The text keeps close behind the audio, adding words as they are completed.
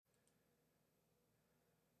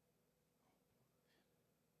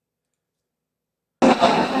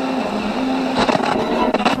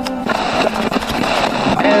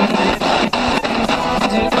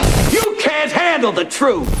the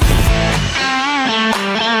truth.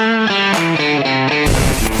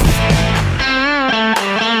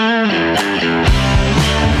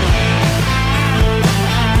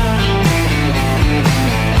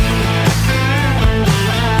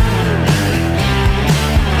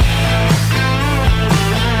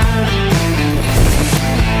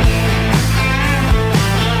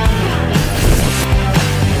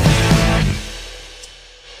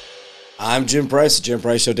 I'm Jim Price, the Jim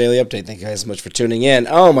Price Show Daily Update. Thank you guys so much for tuning in.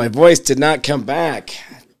 Oh, my voice did not come back.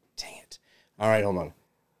 Dang it. All right, hold on.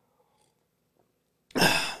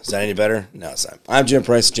 Is that any better? No, it's not. I'm Jim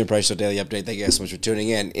Price, the Jim Price Show Daily Update. Thank you guys so much for tuning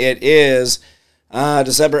in. It is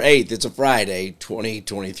December 8th. It's a Friday,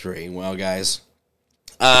 2023. Well, guys,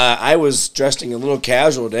 I was dressing a little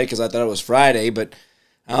casual today because I thought it was Friday, but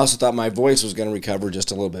I also thought my voice was going to recover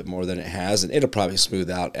just a little bit more than it has, and it'll probably smooth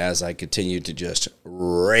out as I continue to just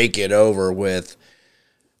rake it over with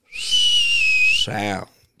sound.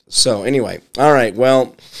 So anyway, all right,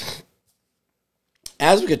 well,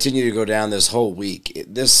 as we continue to go down this whole week,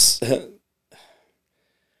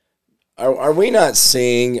 are we not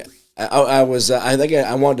seeing, I think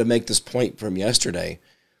I wanted to make this point from yesterday.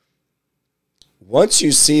 Once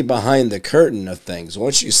you see behind the curtain of things,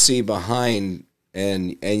 once you see behind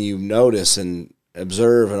and you notice and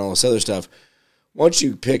observe and all this other stuff, once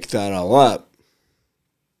you pick that all up,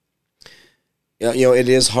 you know it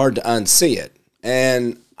is hard to unsee it.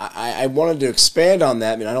 And I wanted to expand on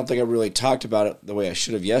that. I mean, I don't think I really talked about it the way I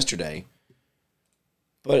should have yesterday.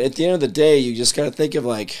 But at the end of the day, you just got to think of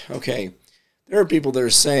like, okay, there are people that are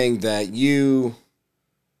saying that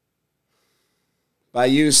by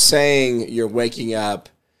you saying you're waking up,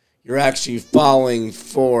 you're actually falling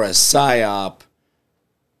for a psyop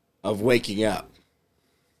of waking up.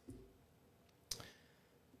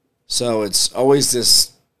 So it's always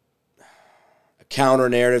this counter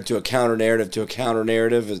narrative to a counter narrative to a counter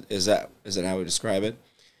narrative. Is that how we describe it?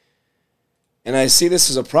 And I see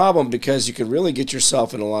this as a problem because you can really get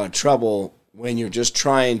yourself in a lot of trouble when you're just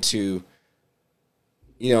trying to,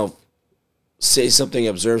 say something,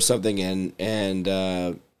 observe something, and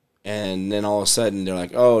then all of a sudden they're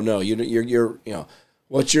like, oh no, you're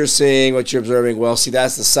what you're seeing, what you're observing, well, see,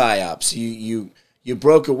 that's the psyop. So you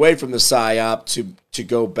broke away from the psyop to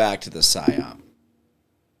go back to the psyop.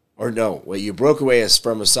 Or no, well, you broke away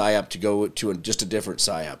from a psyop to go to just a different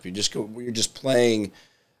psyop. You're just playing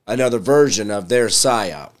another version of their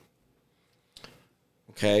psyop.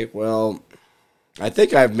 Okay, well, I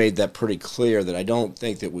think I've made that pretty clear that I don't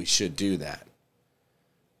think that we should do that.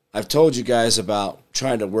 I've told you guys about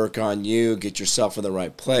trying to work on you, get yourself in the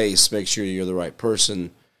right place, make sure you're the right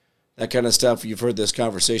person, that kind of stuff. You've heard this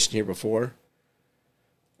conversation here before.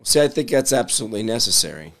 See, I think that's absolutely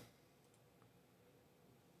necessary.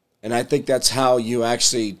 And I think that's how you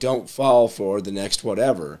actually don't fall for the next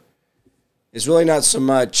whatever. It's really not so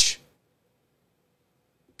much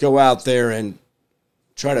go out there and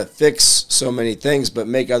try to fix so many things, but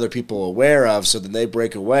make other people aware of so that they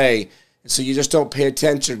break away. And so you just don't pay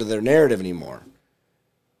attention to their narrative anymore.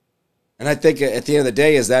 And I think at the end of the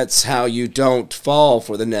day that's how you don't fall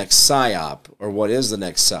for the next psyop, or what is the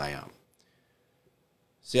next psyop.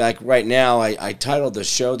 See, like right now, I titled the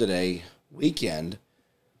show today, Weekend,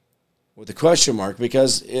 with a question mark,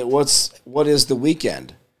 because what is the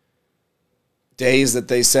weekend? Days that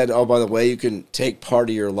they said, oh, by the way, you can take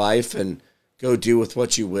part of your life and go do with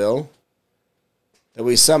what you will. That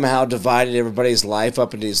we somehow divided everybody's life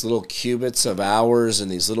up into these little cubits of hours and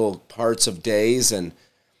these little parts of days. And,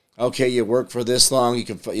 okay, you work for this long, you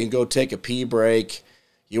can go take a pee break.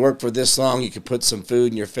 You work for this long, you can put some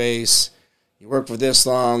food in your face. You work for this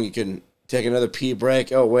long, you can take another pee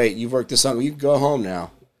break. Oh, wait, you've worked this long, you can go home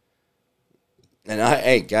now. And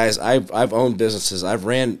hey, guys, I've owned businesses. I've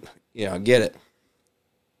ran, I get it.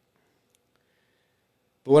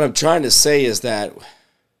 But what I'm trying to say is that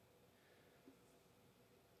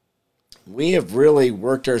we have really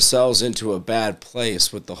worked ourselves into a bad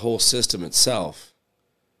place with the whole system itself.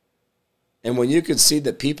 And when you can see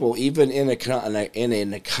that people, even in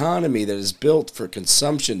an economy that is built for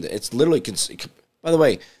consumption, it's literally, by the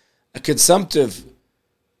way, a consumptive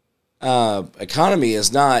economy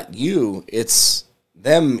is not you, it's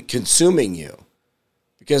them consuming you.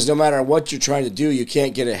 Because no matter what you're trying to do, you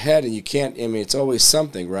can't get ahead, and you can't, it's always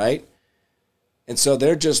something, right? And so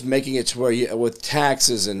they're just making it to where with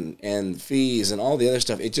taxes and fees and all the other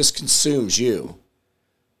stuff, it just consumes you.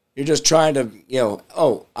 You're just trying to,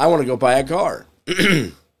 I want to go buy a car.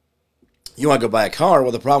 You want to go buy a car?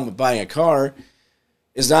 Well, the problem with buying a car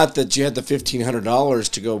is not that you had the $1,500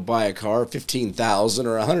 to go buy a car, $15,000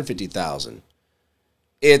 or $150,000.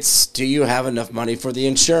 It's, do you have enough money for the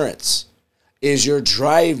insurance? Is your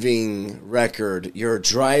driving record, your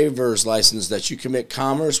driver's license that you commit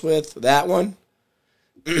commerce with, that one?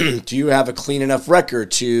 Do you have a clean enough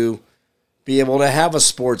record to be able to have a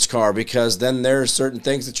sports car? Because then there are certain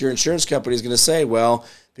things that your insurance company is going to say, well,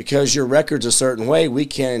 because your record's a certain way, we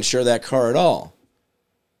can't insure that car at all.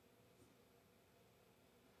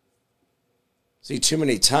 See, too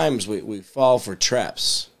many times we fall for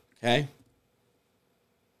traps, okay?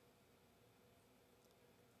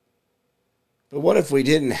 But what if we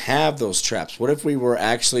didn't have those traps? What if we were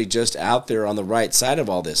actually just out there on the right side of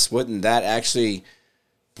all this? Wouldn't that actually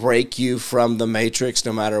break you from the matrix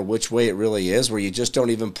no matter which way it really is, where you just don't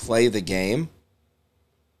even play the game?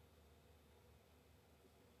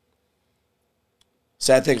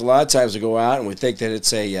 So I think a lot of times we go out and we think that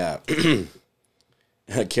it's a...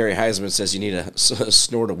 Carrie Heisman says you need a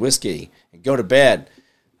snort of whiskey and go to bed.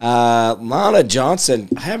 Lana Johnson,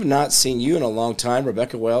 I have not seen you in a long time.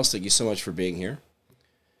 Rebecca Wells, thank you so much for being here.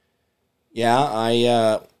 Yeah,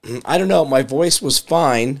 I don't know. My voice was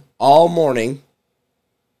fine all morning.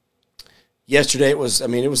 Yesterday it was, I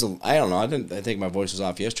don't know. I think my voice was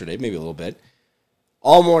off yesterday, maybe a little bit.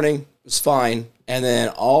 All morning it was fine. And then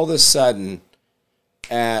all of a sudden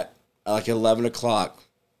at like 11 o'clock,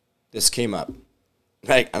 this came up.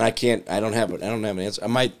 Right, and I don't have an answer.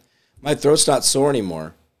 My throat's not sore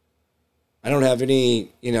anymore. I don't have any,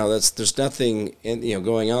 there's nothing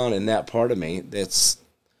going on in that part of me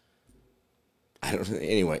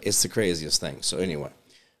anyway, it's the craziest thing. So anyway,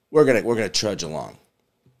 we're gonna trudge along.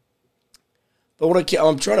 But what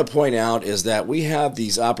I'm trying to point out is that we have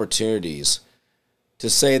these opportunities to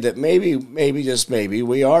say that maybe just maybe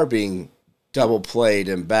we are being double played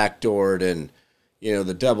and backdoored and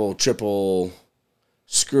the double, triple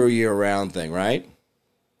screw you around thing, right?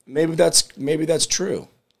 Maybe that's true.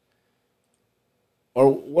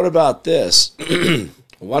 Or what about this?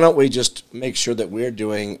 Why don't we just make sure that we're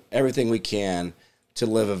doing everything we can to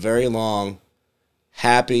live a very long,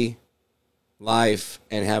 happy life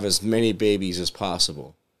and have as many babies as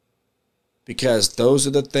possible? Because those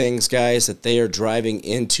are the things, guys, that they are driving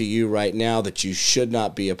into you right now that you should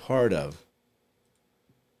not be a part of.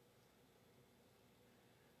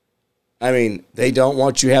 I mean, they don't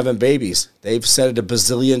want you having babies. They've said it a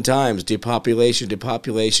bazillion times. Depopulation,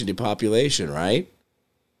 depopulation, depopulation, right?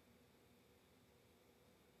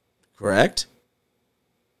 Correct?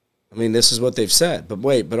 I mean, this is what they've said.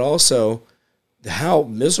 But also, how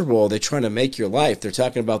miserable are they trying to make your life? They're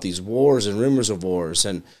talking about these wars and rumors of wars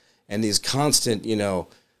and these constant,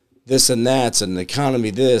 this and that's and the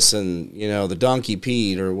economy this and, the donkey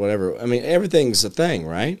peed or whatever. I mean, everything's a thing,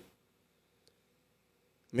 right?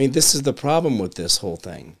 I mean, this is the problem with this whole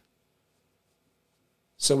thing.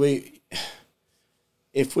 So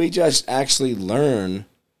if we just actually learn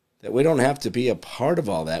that we don't have to be a part of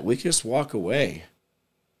all that, we can just walk away.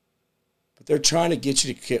 But they're trying to get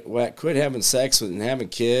you to quit having sex and having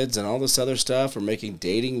kids and all this other stuff, or making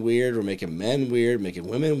dating weird, or making men weird, making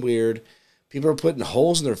women weird. People are putting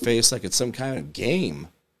holes in their face like it's some kind of game.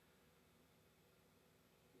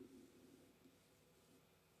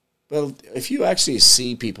 But if you actually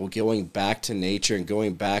see people going back to nature and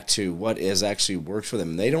going back to what is actually works for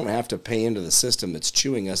them, they don't have to pay into the system that's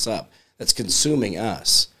chewing us up, that's consuming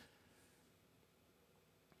us.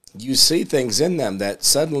 You see things in them that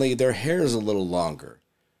suddenly their hair is a little longer.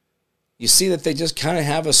 You see that they just kind of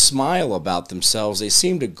have a smile about themselves. They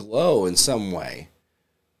seem to glow in some way.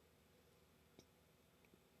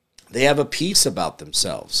 They have a peace about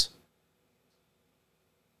themselves.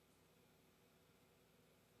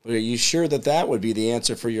 Are you sure that would be the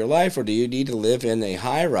answer for your life, or do you need to live in a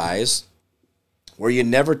high-rise where you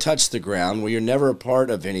never touch the ground, where you're never a part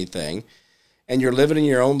of anything, and you're living in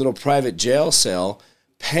your own little private jail cell,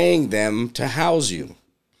 paying them to house you?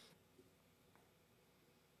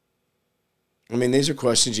 I mean, these are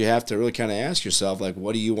questions you have to really kind of ask yourself, like,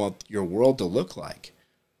 what do you want your world to look like?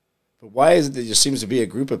 But why is it that there seems to be a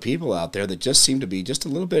group of people out there that just seem to be just a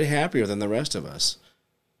little bit happier than the rest of us?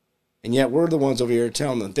 And yet we're the ones over here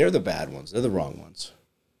telling them they're the bad ones. They're the wrong ones.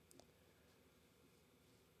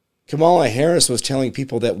 Kamala Harris was telling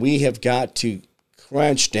people that we have got to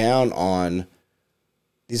crunch down on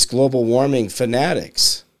these global warming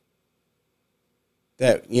fanatics.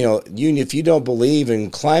 That, if you don't believe in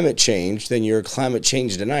climate change, then you're a climate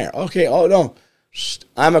change denier. Okay, oh no,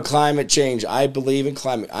 I'm a climate change. I believe in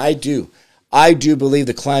climate. I do believe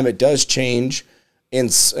the climate does change in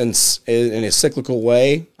a cyclical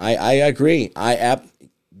way. I agree.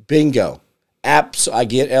 Bingo. I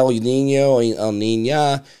get El Nino, El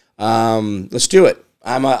Nina. Let's do it.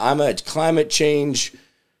 I'm a climate change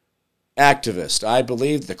activist. I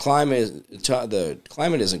believe the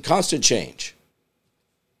climate is in constant change.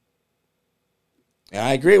 And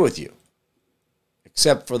I agree with you,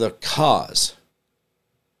 except for the cause.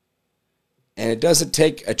 And it doesn't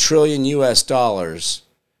take $1 trillion US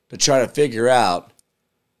to try to figure out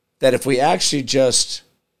that if we actually just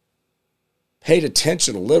paid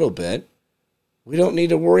attention a little bit, we don't need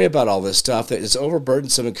to worry about all this stuff that is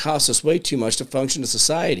overburdensome and costs us way too much to function in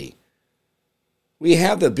society. We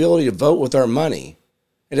have the ability to vote with our money.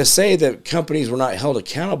 And to say that companies were not held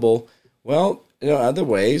accountable, well, other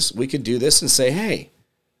ways we could do this and say, hey,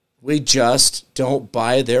 we just don't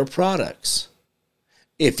buy their products.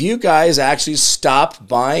 If you guys actually stopped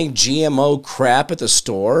buying GMO crap at the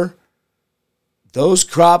store, those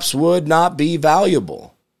crops would not be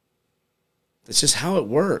valuable. That's just how it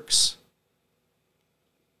works.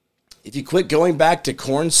 If you quit going back to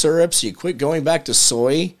corn syrups, you quit going back to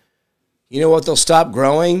soy, you know what they'll stop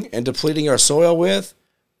growing and depleting our soil with?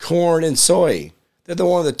 Corn and soy. They're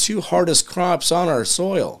one of the two hardest crops on our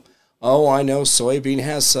soil. Oh, I know soybean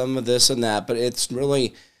has some of this and that, but it's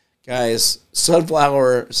really, guys,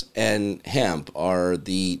 sunflowers and hemp are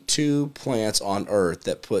the two plants on earth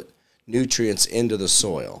that put nutrients into the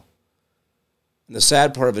soil. And the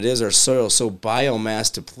sad part of it is our soil is so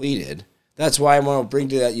biomass depleted. That's why I want to bring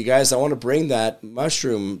to that, you guys. I want to bring that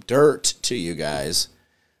mushroom dirt to you guys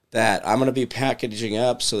that I'm going to be packaging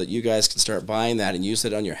up so that you guys can start buying that and use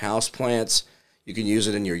it on your house plants. You can use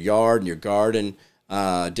it in your yard, in your garden,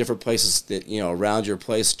 different places that, around your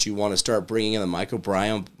place that you want to start bringing in the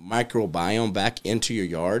microbiome back into your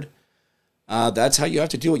yard. That's how you have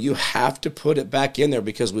to do it. You have to put it back in there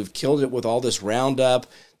because we've killed it with all this Roundup,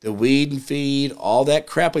 the weed and feed, all that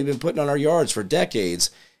crap we've been putting on our yards for decades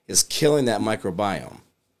is killing that microbiome.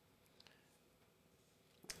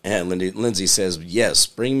 And Lindsay says, yes,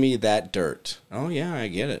 bring me that dirt. Oh, yeah, I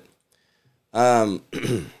get it.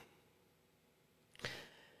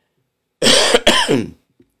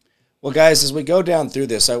 Well, guys, as we go down through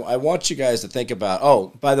this, I want you guys to think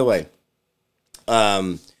about, by the way,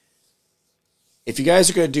 if you guys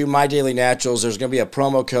are going to do My Daily Naturals, there's going to be a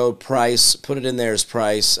promo code price. Put it in there as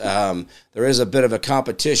price. There is a bit of a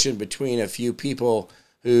competition between a few people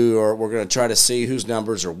we're going to try to see whose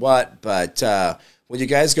numbers are what. But when you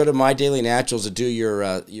guys go to My Daily Naturals to do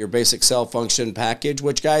your basic cell function package,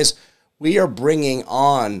 which, guys, we are bringing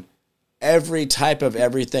on every type of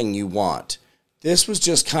everything you want. This was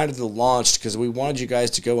just kind of the launch because we wanted you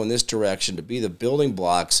guys to go in this direction to be the building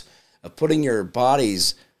blocks of putting your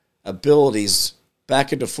body's abilities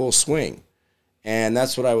back into full swing. And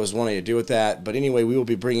that's what I was wanting to do with that. But anyway, we will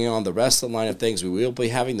be bringing on the rest of the line of things. We will be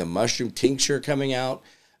having the mushroom tincture coming out.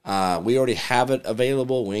 We already have it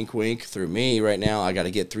available, wink, wink, through me right now. I got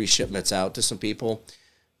to get 3 shipments out to some people.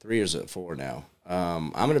 3 or is it 4 now?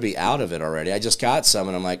 I'm going to be out of it already. I just got some,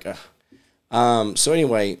 and I'm like, ugh. So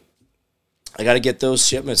anyway, I got to get those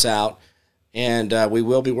shipments out. And we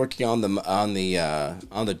will be working on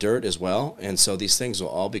the dirt as well, and so these things will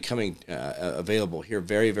all be coming available here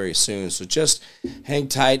very, very soon. So just hang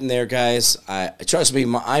tight in there, guys. Trust me,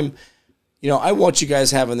 I want you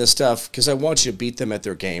guys having this stuff because I want you to beat them at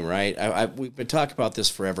their game, right? We've been talking about this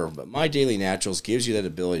forever, but My Daily Naturals gives you that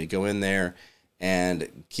ability to go in there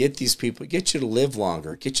and get these people, get you to live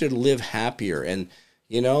longer, get you to live happier, and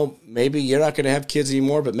maybe you're not going to have kids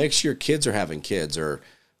anymore, but make sure your kids are having kids, or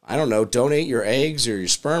I don't know, donate your eggs or your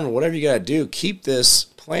sperm or whatever you got to do. Keep this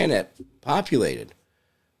planet populated.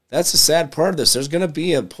 That's the sad part of this. There's going to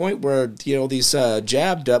be a point where, these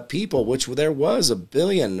jabbed up people, which there was 1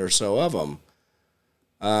 billion or so of them,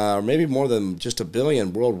 or maybe more than just 1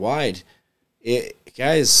 billion worldwide.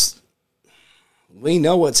 Guys, we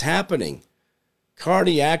know what's happening.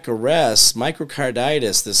 Cardiac arrest,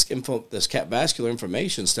 myocarditis, this vascular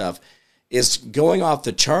inflammation stuff is going off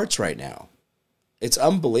the charts right now. It's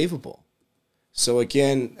unbelievable. So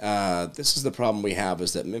again, this is the problem we have,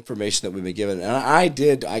 is that information that we've been given. And I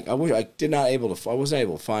wasn't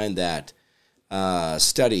able to find that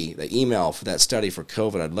study, the email for that study for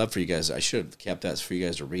COVID. I'd love for you guys. I should have kept that for you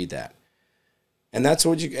guys to read that. And that's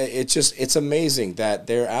what it's amazing that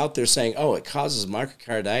they're out there saying, it causes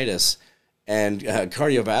myocarditis and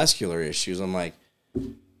cardiovascular issues. I'm like,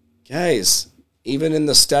 guys, even in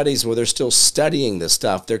the studies where they're still studying this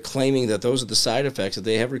stuff, they're claiming that those are the side effects that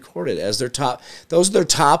they have recorded as their top. Those are their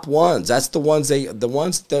top ones. That's the ones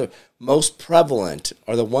that are most prevalent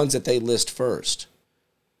are the ones that they list first.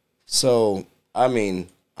 So, I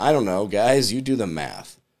don't know, guys, you do the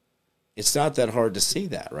math. It's not that hard to see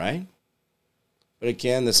that, right? But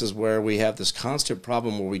again, this is where we have this constant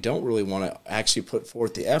problem where we don't really want to actually put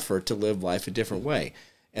forth the effort to live life a different way.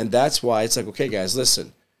 And that's why it's like, okay, guys,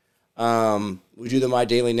 listen. We do the My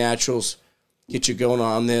Daily Naturals. Get you going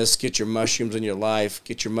on this. Get your mushrooms in your life.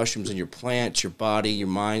 Get your mushrooms in your plants, your body, your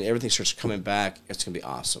mind. Everything starts coming back. It's going to be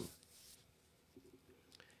awesome.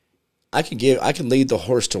 I can lead the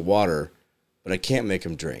horse to water, but I can't make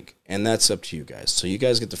him drink. And that's up to you guys. So you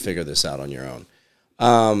guys get to figure this out on your own.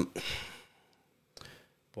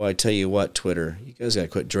 Boy, I tell you what, Twitter, you guys got to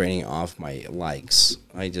quit draining off my likes.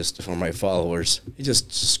 For my followers, it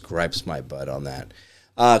just gripes my butt on that.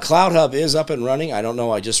 Cloud Hub is up and running. I don't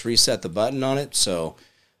know. I just reset the button on it. So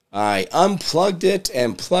I unplugged it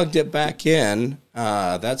and plugged it back in.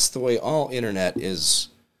 That's the way all internet is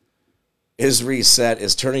reset,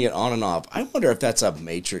 is turning it on and off. I wonder if that's a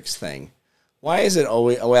Matrix thing. Why is it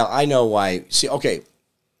always, well, I know why. See, okay.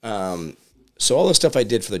 So all the stuff I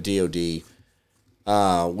did for the DOD,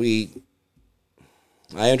 I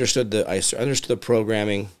understood the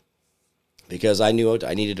programming because I knew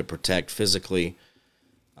I needed to protect physically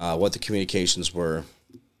what the communications were.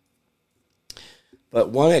 But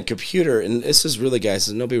a computer, and this is really,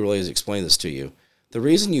 guys, nobody really has explained this to you. The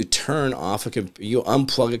reason you turn off you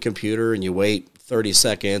unplug a computer and you wait 30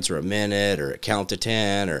 seconds or a minute or count to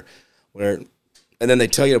 10 or whatever, and then they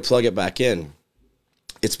tell you to plug it back in.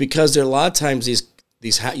 It's because there are a lot of times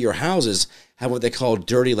your houses have what they call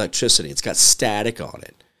dirty electricity. It's got static on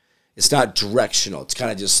it. It's not directional. It's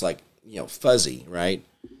kind of just like, fuzzy, right?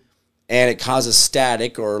 And it causes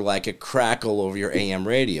static or like a crackle over your AM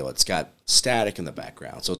radio. It's got static in the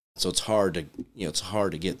background. So it's hard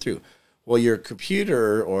to get through. Well, your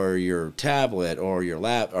computer or your tablet or your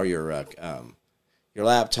laptop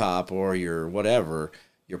or your whatever,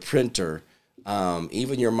 your printer,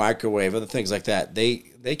 even your microwave, other things like that,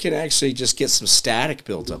 they can actually just get some static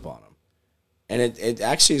built up on them. And it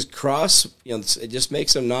actually is it just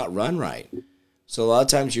makes them not run right. So a lot of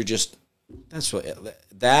times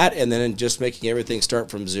and then just making everything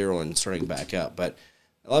start from zero and starting back up. But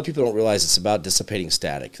a lot of people don't realize it's about dissipating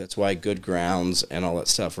static. That's why good grounds and all that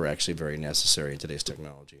stuff are actually very necessary in today's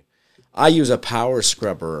technology. I use a power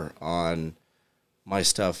scrubber on my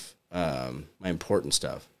stuff, my important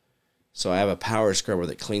stuff. So I have a power scrubber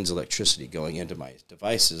that cleans electricity going into my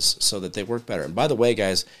devices so that they work better. And by the way,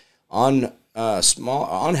 guys, on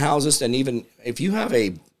houses, and even if you have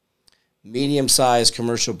a medium-sized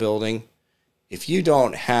commercial building, if you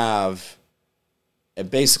don't have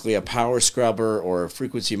basically a power scrubber or a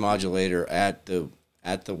frequency modulator at the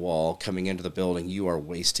wall coming into the building, you are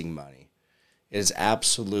wasting money. It is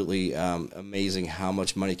absolutely amazing how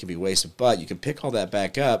much money can be wasted, but you can pick all that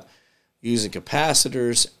back up using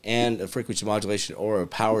capacitors and a frequency modulation or a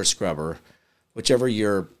power scrubber, whichever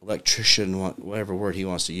your electrician, whatever word he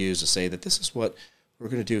wants to use to say that this is what we're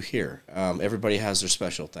going to do here. Everybody has their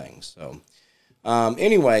special things. So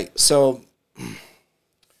anyway, so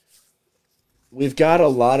we've got a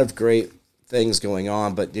lot of great things going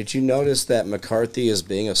on, but did you notice that McCarthy is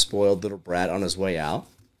being a spoiled little brat on his way out?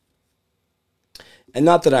 And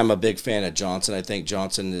not that I'm a big fan of Johnson. I think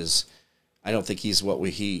Johnson is, I don't think he's what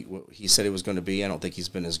he said he was going to be. I don't think he's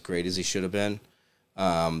been as great as he should have been.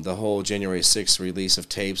 The whole January 6th release of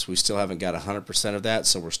tapes, we still haven't got 100% of that,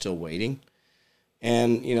 so we're still waiting.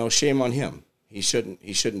 And, shame on him. He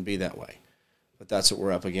shouldn't be that way. But that's what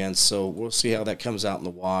we're up against. So we'll see how that comes out in the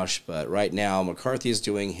wash. But right now, McCarthy is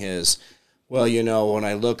doing his, when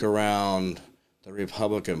I look around the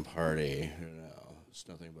Republican Party, it's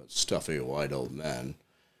nothing but stuffy white old men.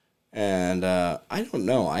 And I don't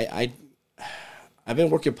know. I've been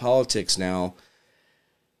working politics now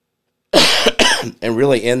and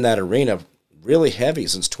really in that arena really heavy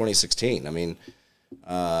since 2016. I mean,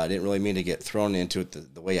 I didn't really mean to get thrown into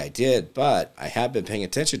it the way I did, but I have been paying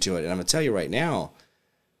attention to it. And I'm going to tell you right now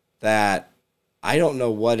that I don't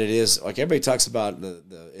know what it is. Like everybody talks about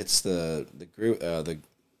it's the group,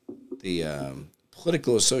 the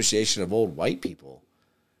political association of old white people,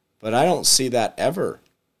 but I don't see that ever.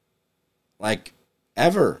 Like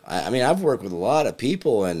ever. I mean, I've worked with a lot of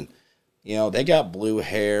people and, they got blue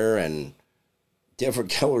hair and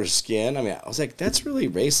different color skin. I mean, I was like, that's really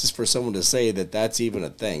racist for someone to say that that's even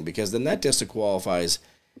a thing, because then that disqualifies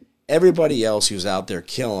everybody else who's out there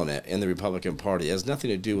killing it in the Republican Party. It has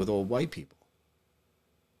nothing to do with old white people.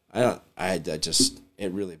 It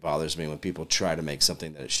really bothers me when people try to make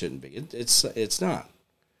something that it shouldn't be. It's not.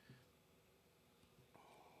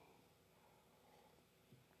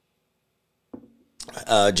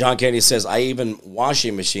 John Kennedy says, even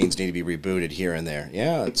washing machines need to be rebooted here and there.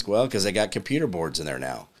 Yeah, it's because they got computer boards in there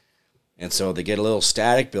now. And so they get a little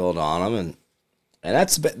static build on them. And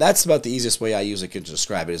that's about the easiest way I usually can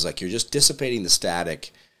describe it, is like you're just dissipating the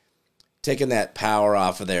static, taking that power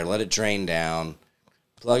off of there, let it drain down,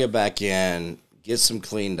 plug it back in, gets them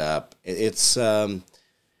cleaned up. It's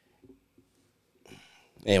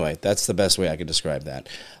anyway, that's the best way I could describe that.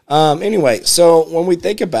 Anyway, so when we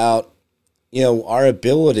think about, our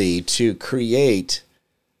ability to create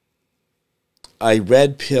a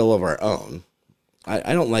red pill of our own,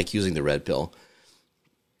 I don't like using the red pill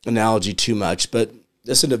analogy too much, but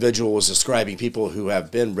this individual was describing people who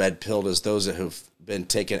have been red pilled as those that have been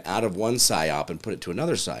taken out of one psyop and put it to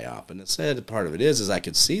another psyop. And it said part of it is I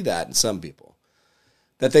could see that in some people,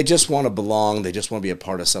 that they just want to belong, they just want to be a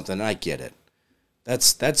part of something. And I get it.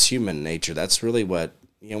 That's human nature. That's really what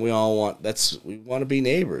we all want. We want to be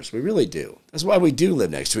neighbors. We really do. That's why we do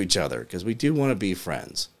live next to each other, because we do want to be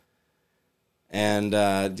friends. And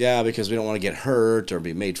because we don't want to get hurt or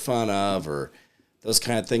be made fun of or those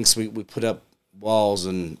kind of things. We put up walls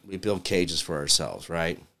and we build cages for ourselves,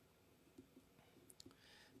 right?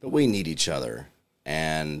 But we need each other.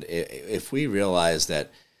 And if we realize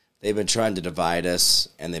that they've been trying to divide us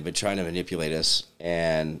and they've been trying to manipulate us,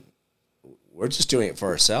 and we're just doing it for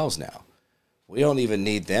ourselves now. We don't even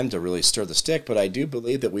need them to really stir the stick, but I do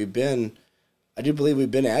believe that we've been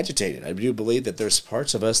agitated. I do believe that there's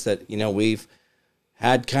parts of us that, we've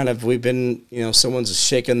been, someone's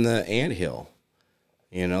shaking the anthill,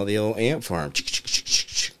 the old ant farm.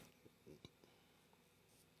 Just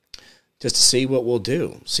to see what we'll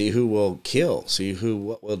do, see who will kill, see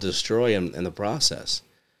what will destroy in the process.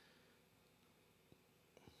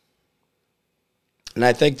 And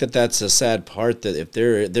I think that that's a sad part, that if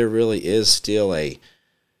there really is still a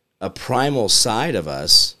primal side of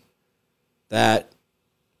us that,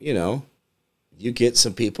 you get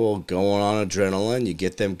some people going on adrenaline, you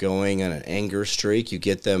get them going on an anger streak, you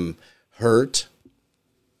get them hurt.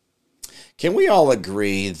 Can we all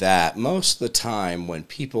agree that most of the time when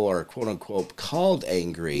people are quote-unquote called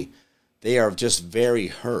angry, they are just very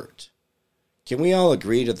hurt? Can we all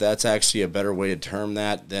agree that that's actually a better way to term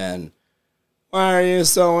that than, why are you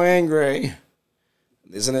so angry?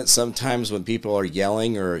 Isn't it sometimes when people are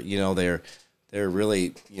yelling or, they're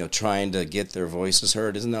really, trying to get their voices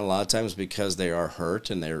heard? Isn't that a lot of times because they are hurt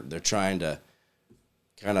and they're trying to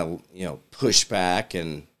kind of, push back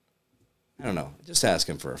and, I don't know, just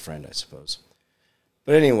asking for a friend, I suppose.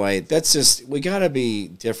 But anyway, we got to be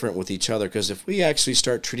different with each other, because if we actually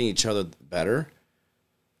start treating each other better,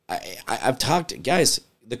 I've talked, guys,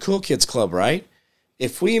 the Cool Kids Club, right?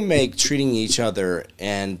 If we make treating each other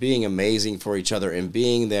and being amazing for each other and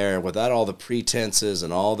being there without all the pretenses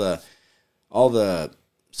and all the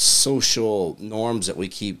social norms that we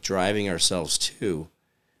keep driving ourselves to,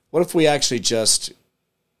 what if we actually just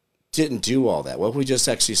didn't do all that? What if we just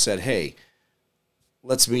actually said, hey,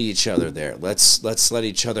 let's meet each other there. Let's let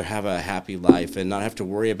each other have a happy life and not have to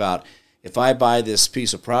worry about, if I buy this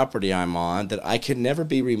piece of property I'm on, that I can never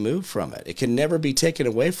be removed from it. It can never be taken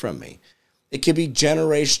away from me. It could be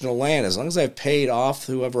generational land. As long as I've paid off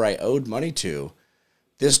whoever I owed money to,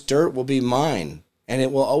 this dirt will be mine, and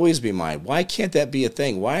it will always be mine. Why can't that be a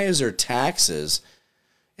thing? Why is there taxes?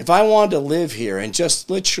 If I wanted to live here and just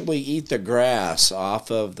literally eat the grass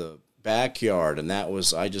off of the backyard, and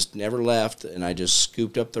I just never left, and I just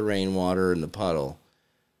scooped up the rainwater in the puddle,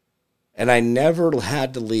 and I never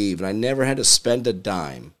had to leave, and I never had to spend a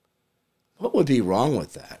dime, what would be wrong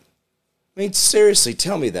with that? I mean, seriously,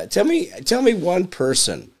 tell me that. Tell me one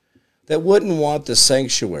person that wouldn't want the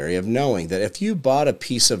sanctuary of knowing that if you bought a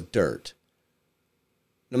piece of dirt,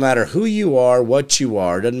 no matter who you are, what you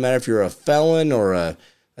are, doesn't matter if you're a felon or a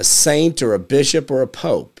saint or a bishop or a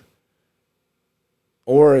pope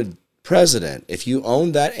or a president, if you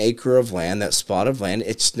own that acre of land, that spot of land,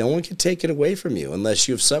 no one can take it away from you unless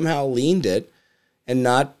you've somehow liened it and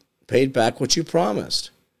not paid back what you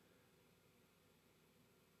promised.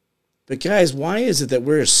 But guys, why is it that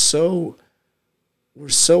we're so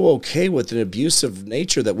okay with an abusive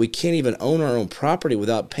nature that we can't even own our own property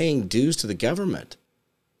without paying dues to the government?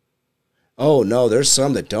 Oh no, there's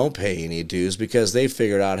some that don't pay any dues because they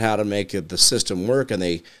figured out how to make the system work, and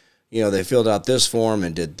they filled out this form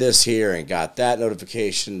and did this here and got that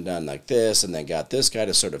notification done like this, and then got this guy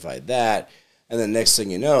to certify that, and then next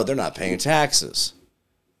thing you know, they're not paying taxes.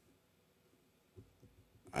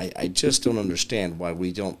 I just don't understand why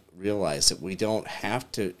we don't realize that we don't have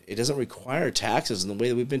to, it doesn't require taxes in the way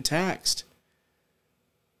that we've been taxed.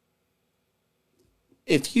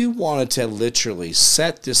 If you wanted to literally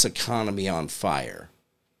set this economy on fire,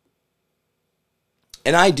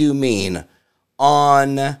 and I do mean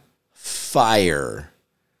on fire,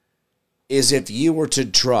 is if you were to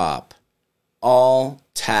drop all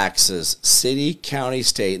taxes, city, county,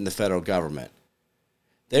 state, and the federal government,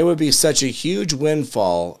 there would be such a huge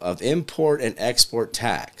windfall of import and export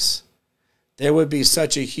tax. There would be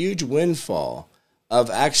such a huge windfall of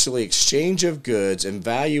actually exchange of goods and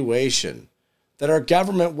valuation that our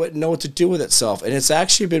government wouldn't know what to do with itself. And it's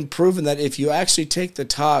actually been proven that if you actually take the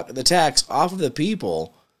tax off of the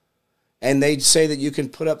people, and they say that you can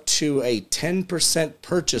put up to a 10%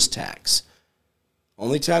 purchase tax.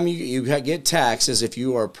 Only time you get taxed is if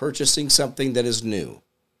you are purchasing something that is new.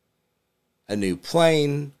 A new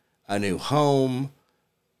plane, a new home,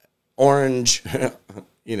 orange,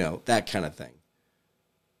 that kind of thing.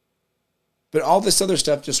 But all this other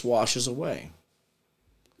stuff just washes away.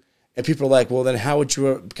 And people are like, well, then how would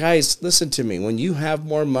you... Guys, listen to me. When you have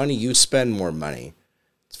more money, you spend more money.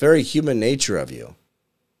 It's very human nature of you.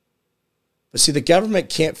 But see, the government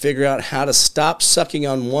can't figure out how to stop sucking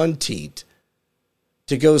on one teat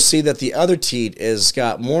to go see that the other teat has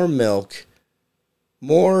got more milk,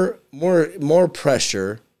 more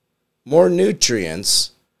pressure, more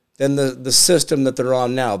nutrients than the system that they're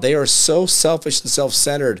on now. They are so selfish and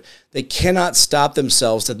self-centered, they cannot stop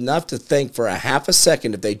themselves enough to think for a half a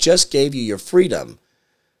second, if they just gave you your freedom,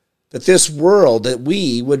 that this world, that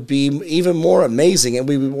we would be even more amazing and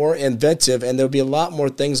we'd be more inventive and there would be a lot more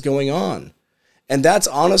things going on. And that's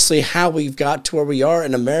honestly how we've got to where we are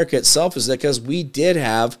in America itself, is because we did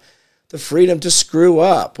have the freedom to screw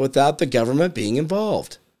up without the government being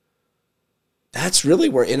involved. That's really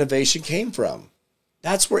where innovation came from.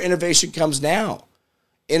 That's where innovation comes now.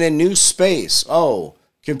 In a new space. Oh,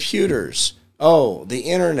 computers. Oh, the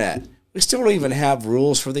internet. We still don't even have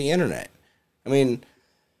rules for the internet. I mean,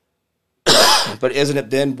 but isn't it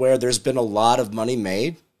been where there's been a lot of money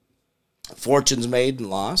made? Fortunes made and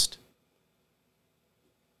lost?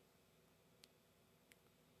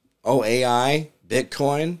 Oh, AI,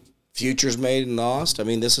 Bitcoin, futures made and lost. I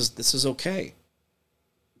mean, this is okay.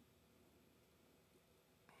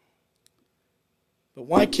 But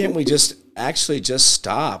why can't we just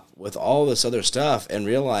stop with all this other stuff and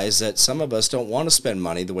realize that some of us don't want to spend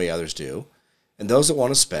money the way others do, and those that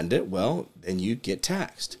want to spend it, well, then you get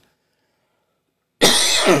taxed.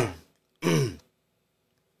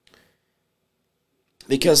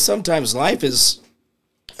 Because sometimes life is...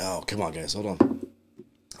 Oh, come on, guys, hold on.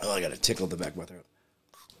 Oh, I got a tickle at the back of my throat.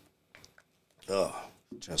 Oh,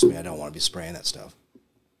 trust me, I don't want to be spraying that stuff.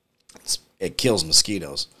 It kills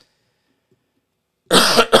mosquitoes.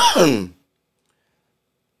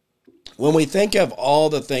 When we think of all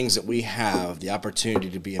the things that we have the opportunity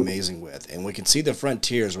to be amazing with, and we can see the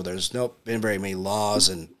frontiers where there's been very many laws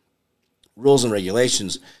and rules and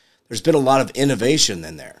regulations, there's been a lot of innovation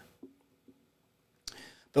in there.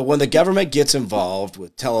 But when the government gets involved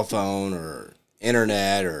with telephone or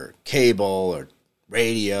internet or cable or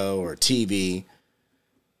radio or TV,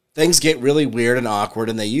 things get really weird and awkward,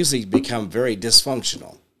 and they usually become very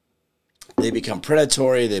dysfunctional. They become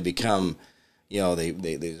predatory. They become,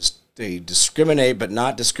 they discriminate but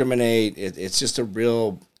not discriminate. It's just a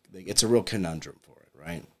real conundrum for it,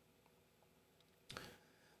 right?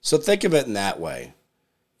 So think of it in that way.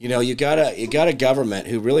 You got a government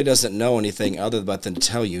who really doesn't know anything other than to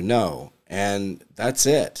tell you no, and that's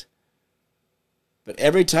it. But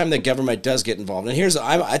every time the government does get involved, and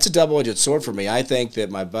it's a double-edged sword for me. I think that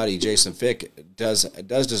my buddy Jason Fick does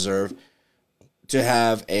deserve to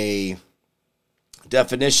have a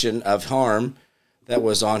definition of harm that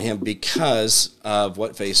was on him because of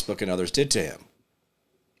what Facebook and others did to him.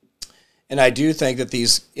 And I do think that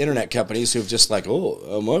these internet companies who've just like,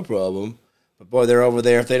 my problem, but boy, they're over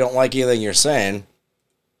there. If they don't like anything you're saying,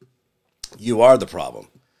 you are the problem.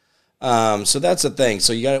 So that's the thing.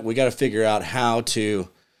 So we got to figure out how to.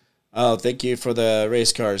 Oh, thank you for the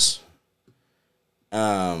race cars.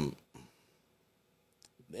 Anyway,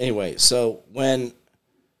 so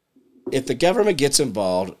if the government gets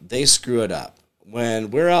involved, they screw it up.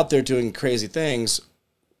 When we're out there doing crazy things,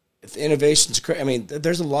 if innovation's crazy, I mean,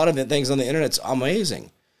 there's a lot of things on the internet that's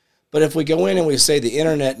amazing. But if we go in and we say the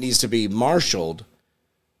internet needs to be marshaled,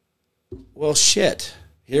 well, shit,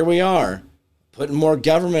 here we are. Putting more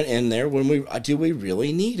government in there do we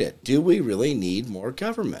really need it? Do we really need more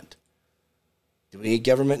government? Do we need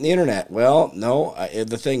government in the internet? Well, no.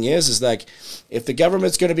 The thing is like, if the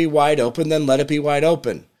government's going to be wide open, then let it be wide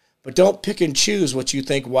open. But don't pick and choose what you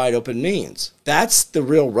think wide open means. That's the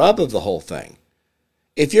real rub of the whole thing.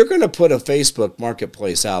 If you're going to put a Facebook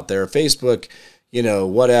marketplace out there, Facebook,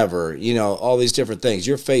 whatever, all these different things,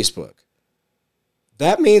 your Facebook.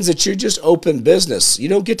 That means that you're just open business. You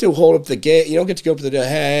don't get to hold up the gate. You don't get to go up to the door.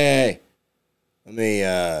 Hey, let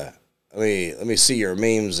me see your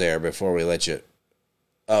memes there before we let you.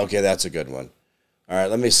 Okay, that's a good one. All right,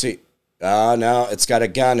 let me see. No, it's got a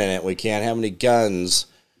gun in it. We can't have any guns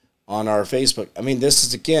on our Facebook. I mean, this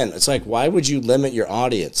is, again, it's like, why would you limit your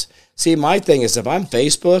audience? See, my thing is, if I'm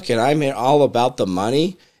Facebook and I'm all about the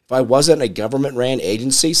money, if I wasn't a government-ran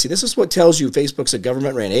agency, see, this is what tells you Facebook's a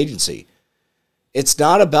government-ran agency. It's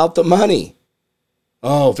not about the money.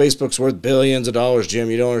 Oh, Facebook's worth billions of dollars, Jim.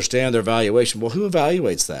 You don't understand their valuation. Well, who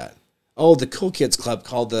evaluates that? Oh, the cool kids club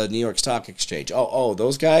called the New York Stock Exchange. Oh,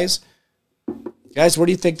 those guys? Guys, where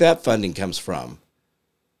do you think that funding comes from?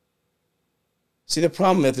 See, the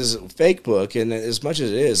problem with this fake book, and as much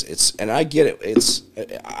as it is, and I get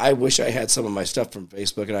it, I wish I had some of my stuff from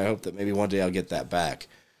Facebook, and I hope that maybe one day I'll get that back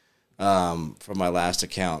from my last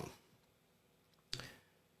account.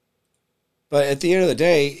 But at the end of the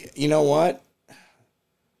day, you know what?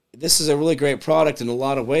 This is a really great product in a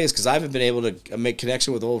lot of ways, because I've been able to make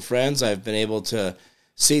connection with old friends. I've been able to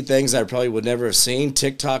see things I probably would never have seen.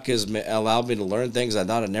 TikTok has allowed me to learn things I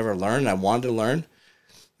thought I'd never learn, I wanted to learn.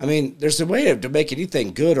 I mean, there's a way to make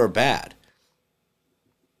anything good or bad.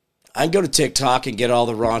 I can go to TikTok and get all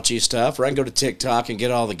the raunchy stuff, or I can go to TikTok and get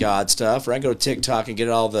all the God stuff, or I can go to TikTok and get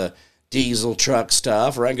all the diesel truck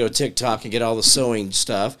stuff, or I can go to TikTok and get all the sewing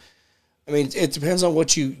stuff. I mean, it depends on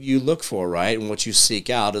what you look for, right? And what you seek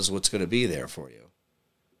out is what's going to be there for you.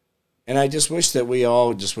 And I just wish that we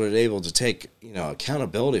all just were able to take,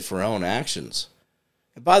 accountability for our own actions.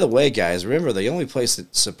 And by the way, guys, remember, the only place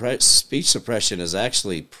that speech suppression is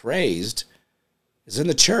actually praised is in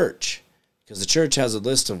the church, because the church has a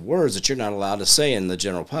list of words that you're not allowed to say in the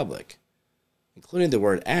general public, including the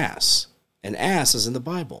word ass. And ass is in the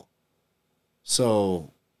Bible.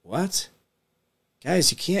 So, what?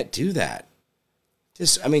 Guys, you can't do that.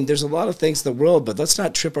 There's a lot of things in the world, but let's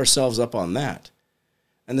not trip ourselves up on that.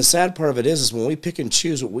 And the sad part of it is when we pick and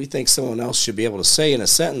choose what we think someone else should be able to say in a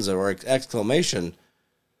sentence or exclamation,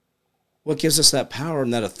 what gives us that power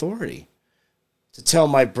and that authority? To tell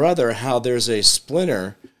my brother how there's a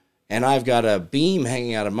splinter and I've got a beam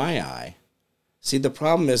hanging out of my eye. See, the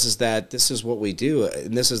problem is that this is what we do,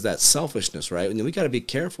 and this is that selfishness, right? And we got to be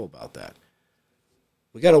careful about that.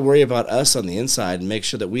 We got to worry about us on the inside and make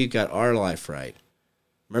sure that we've got our life right.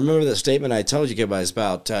 Remember the statement I told you guys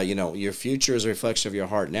about, your future is a reflection of your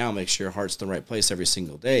heart now. Make sure your heart's in the right place every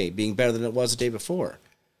single day, being better than it was the day before.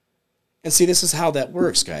 And see, this is how that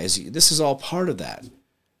works, guys. This is all part of that.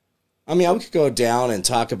 I mean, I could go down and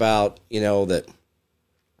talk about, that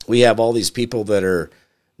we have all these people that are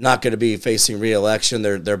not going to be facing re-election.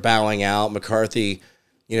 They're bowing out. McCarthy,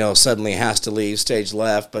 suddenly has to leave, stage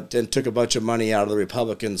left, but then took a bunch of money out of the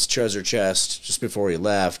Republicans' treasure chest just before he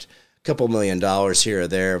left. A couple $1 million here or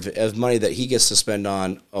there of money that he gets to spend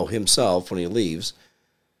on himself when he leaves.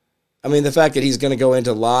 I mean, the fact that he's going to go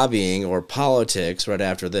into lobbying or politics right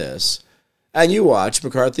after this, and you watch,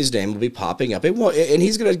 McCarthy's name will be popping up. And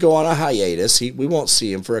he's going to go on a hiatus. We won't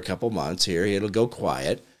see him for a couple months here. It'll go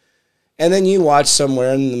quiet. And then you watch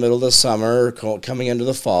somewhere in the middle of the summer, coming into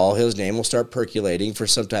the fall, his name will start percolating for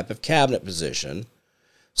some type of cabinet position,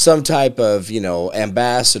 some type of,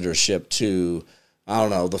 ambassadorship to, I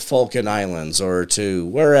don't know, the Falkland Islands or to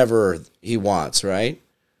wherever he wants, right?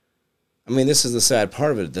 I mean, this is the sad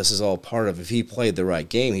part of it. This is all part of, if he played the right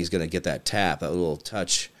game, he's going to get that tap, that little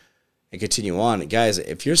touch, and continue on. And guys,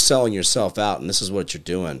 if you're selling yourself out and this is what you're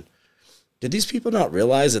doing, did these people not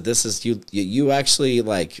realize that this is, you actually,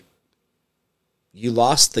 you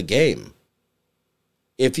lost the game?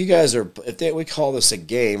 If you guys are, we call this a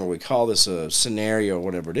game or we call this a scenario or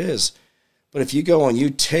whatever it is, but if you go and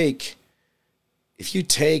if you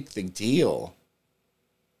take the deal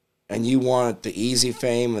and you want the easy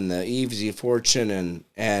fame and the easy fortune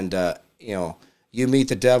and you meet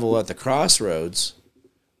the devil at the crossroads,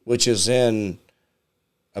 which is in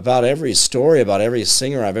about every story, about every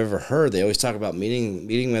singer I've ever heard. They always talk about meeting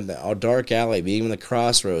him in a dark alley, meeting him in the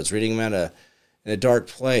crossroads, reading him in a dark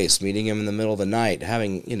place, meeting him in the middle of the night,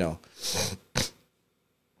 having,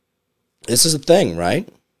 this is a thing, right?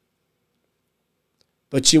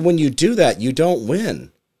 But when you do that, you don't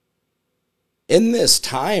win. In this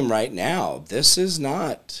time right now, this is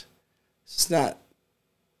not it.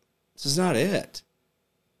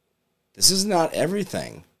 This is not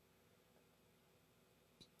everything.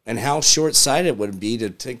 And how short-sighted would it be to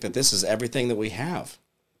think that this is everything that we have?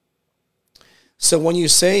 So when you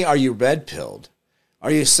say, are you red-pilled? Are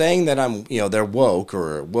you saying that they're woke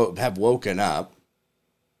or have woken up?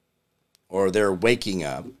 Or they're waking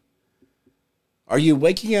up? Are you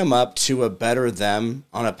waking them up to a better them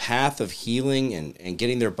on a path of healing and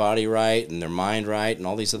getting their body right and their mind right and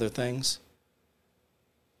all these other things?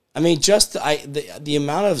 I mean, just the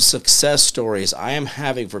amount of success stories I am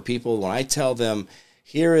having for people when I tell them,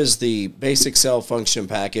 here is the basic cell function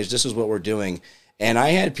package, this is what we're doing, And I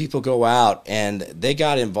had people go out and they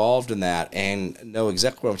got involved in that and know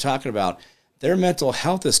exactly what I'm talking about. Their mental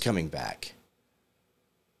health is coming back.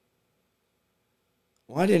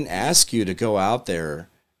 Well, I didn't ask you to go out there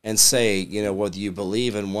and say, whether you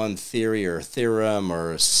believe in one theory or theorem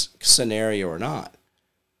or scenario or not.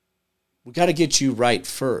 We got to get you right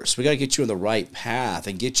first. We got to get you on the right path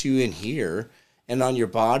and get you in here and on your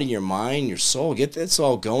body, your mind, your soul. Get this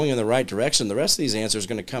all going in the right direction. The rest of these answers are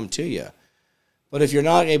going to come to you. But if you're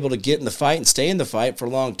not able to get in the fight and stay in the fight for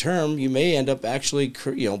long term, you may end up actually,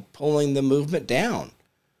 pulling the movement down.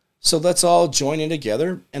 So let's all join in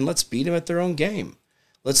together and let's beat them at their own game.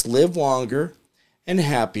 Let's live longer and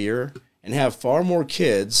happier and have far more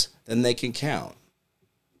kids than they can count.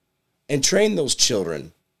 And train those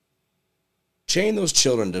children. Train those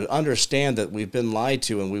children to understand that we've been lied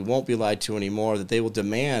to and we won't be lied to anymore, that they will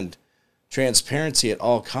demand transparency at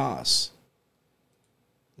all costs.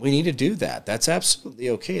 We need to do that. That's absolutely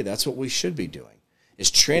okay. That's what we should be doing, is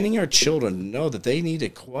training our children to know that they need to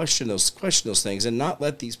question those things and not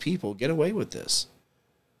let these people get away with this.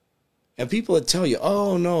 And people that tell you,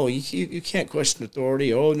 oh, no, you can't question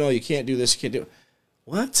authority. Oh, no, you can't do this. You can't do it.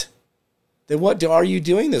 What? Then what are you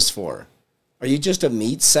doing this for? Are you just a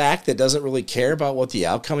meat sack that doesn't really care about what the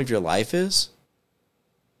outcome of your life is?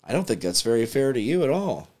 I don't think that's very fair to you at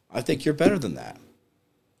all. I think you're better than that.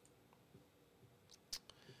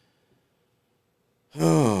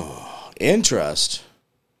 Oh, interest.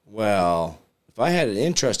 Well, if I had an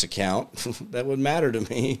interest account, that would matter to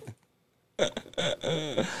me.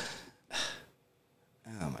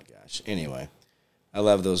 Oh my gosh. Anyway, I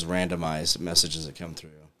love those randomized messages that come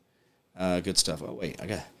through. Good stuff. Oh, wait, I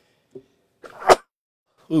got...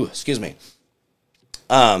 Ooh, excuse me.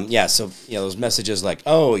 Yeah, so, those messages like,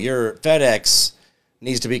 oh, your FedEx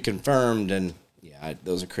needs to be confirmed, and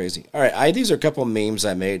those are crazy. All right, these are a couple of memes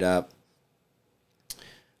I made up.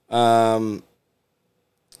 And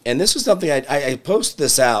this was something I posted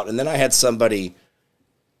this out, and then I had somebody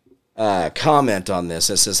comment on this.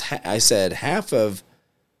 It says, I said half of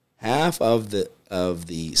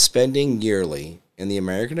the spending yearly in the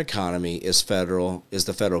American economy is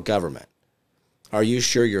the federal government. Are you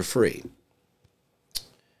sure you're free?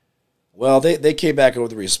 Well, they came back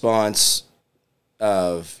with a response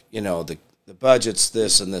of, the budget's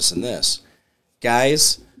this and this and this.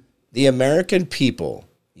 Guys, the American people,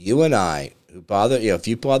 you and I, who if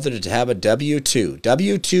you bothered to have a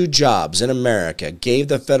W-2 jobs in America, gave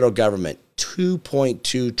the federal government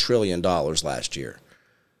 $2.2 trillion last year.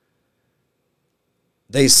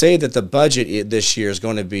 They say that the budget this year is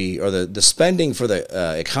going to be, or the spending for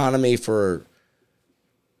the economy for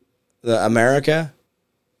the America,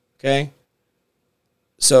 okay?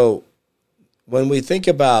 So when we think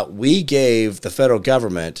about, we gave the federal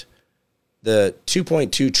government the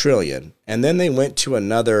 $2.2 trillion, and then they went to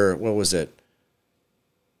another, what was it,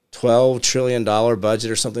 $12 trillion budget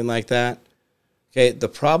or something like that. Okay, the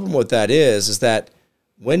problem with that is that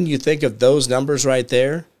when you think of those numbers right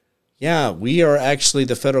there, we are actually,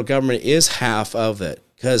 the federal government is half of it.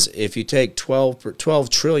 Because if you take $12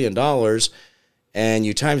 trillion and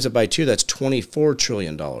you times it by 2, that's $24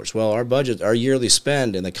 trillion. Well, our yearly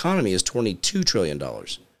spend in the economy is $22 trillion.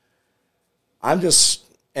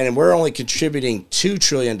 And we're only contributing $2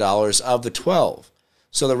 trillion of the 12.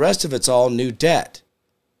 So the rest of it's all new debt.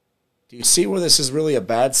 Do you see where this is really a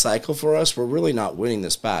bad cycle for us? We're really not winning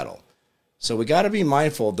this battle. So we got to be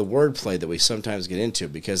mindful of the wordplay that we sometimes get into,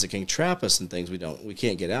 because it can trap us in things we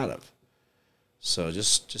can't get out of. So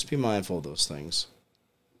just be mindful of those things.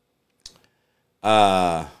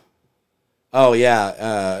 Army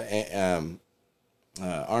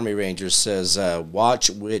Rangers says, watch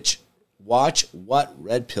what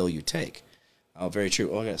red pill you take. Oh, very true.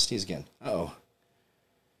 Oh, I got to sneeze again. Uh-oh.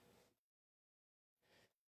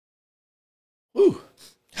 Whew.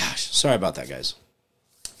 Gosh, sorry about that, guys.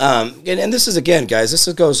 And this is, again, guys,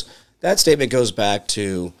 that statement goes back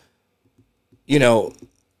to, I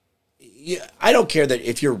don't care that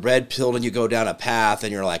if you're red-pilled and you go down a path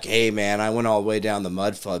and you're like, hey, man, I went all the way down the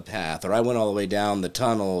mud flood path, or I went all the way down the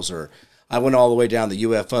tunnels, or I went all the way down the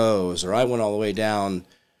UFOs, or I went all the way down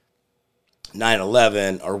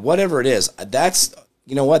 9/11, or whatever it is. That's,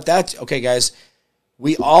 okay, guys,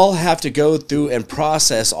 we all have to go through and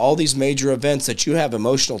process all these major events that you have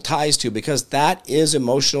emotional ties to, because that is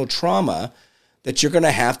emotional trauma that you're going to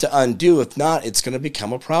have to undo. If not, it's going to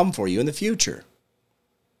become a problem for you in the future.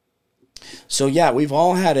 So, we've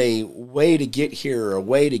all had a way to get here or a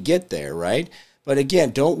way to get there, right? But again,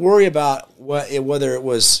 don't worry about whether it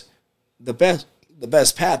was the best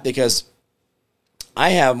path, because I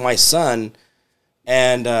have my son,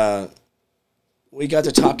 and we got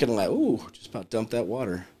to talking like, ooh, just about dumped that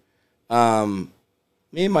water.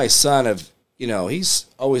 Me and my son have, he's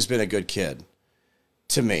always been a good kid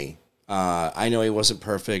to me. I know he wasn't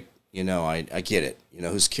perfect. I get it.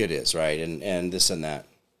 Whose kid is, right? And this and that.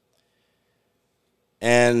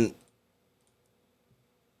 And,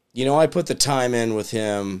 I put the time in with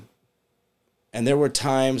him. And there were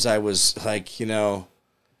times I was like,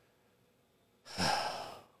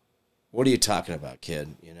 what are you talking about,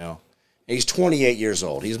 kid? And he's 28 years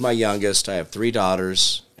old. He's my youngest. I have 3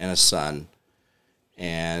 daughters and a son.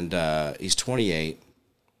 And he's 28.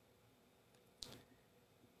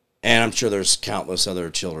 And I'm sure there's countless other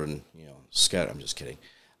children, scattered. I'm just kidding.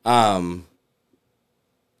 But,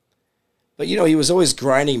 he was always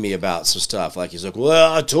grinding me about some stuff. Like, he's like,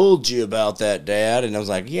 well, I told you about that, Dad. And I was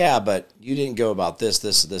like, yeah, but you didn't go about this,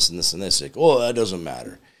 this, this, and this, and this. Like, oh, that doesn't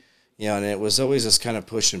matter. And it was always this kind of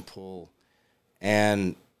push and pull.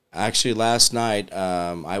 And actually last night,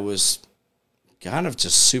 I was kind of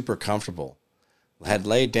just super comfortable. Had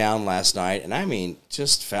laid down last night, and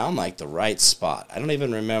just found like the right spot. I don't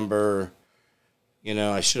even remember,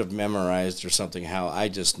 I should have memorized or something how I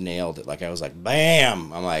just nailed it. Like I was like,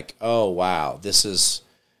 bam! I'm like, oh wow, this is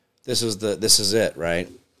it, right?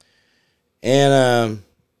 And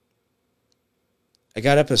I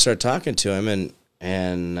got up and started talking to him,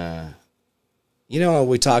 and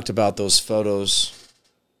we talked about those photos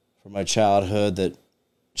from my childhood that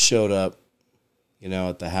showed up.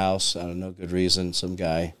 At the house, out of no good reason, some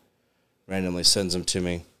guy randomly sends them to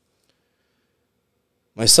me.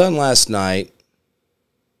 My son last night,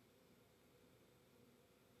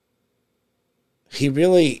 he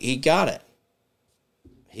got it.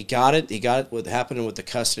 He got it, what happened with the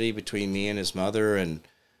custody between me and his mother and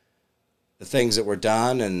the things that were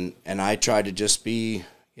done, and I tried to just be,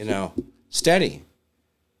 steady.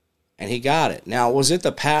 And he got it. Now, was it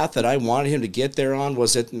the path that I wanted him to get there on?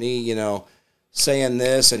 Was it me, saying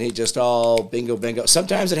this and he just all bingo.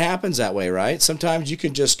 Sometimes it happens that way, right? Sometimes you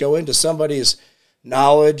can just go into somebody's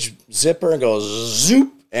knowledge zipper and go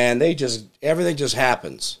zoop, and everything just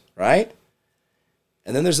happens, right?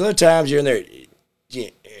 And then there's other times you're in there,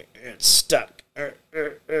 it's stuck, and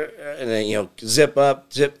then zip up,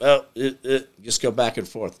 just go back and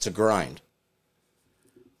forth. It's a grind.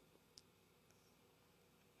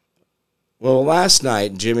 Well, last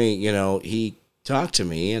night Jimmy, he talked to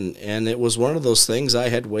me, and it was one of those things I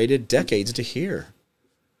had waited decades to hear.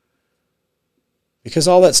 Because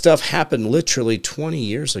all that stuff happened literally 20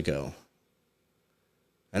 years ago.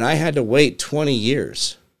 And I had to wait 20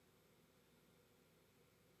 years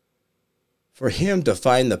for him to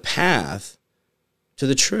find the path to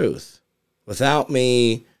the truth without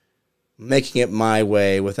me making it my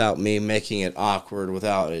way, without me making it awkward,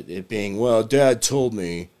 without it being, well, Dad told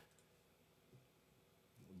me.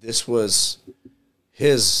 This was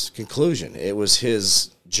his conclusion. It was his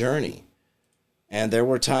journey. And there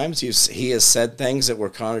were times he has said things that were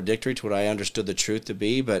contradictory to what I understood the truth to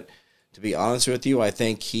be, but to be honest with you, I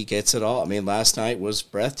think he gets it all. Last night was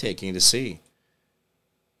breathtaking to see.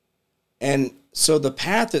 And so the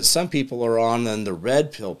path that some people are on, and the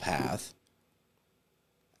red pill path,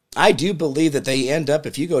 I do believe that they end up,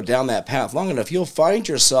 if you go down that path long enough, you'll find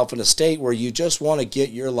yourself in a state where you just want to get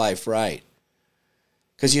your life right.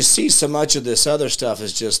 Because you see so much of this other stuff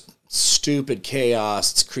is just stupid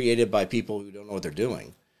chaos. It's created by people who don't know what they're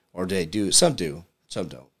doing. Or they do. Some do. Some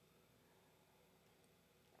don't.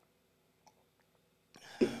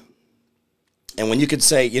 And when you could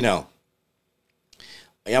say, I'm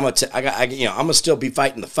gonna still be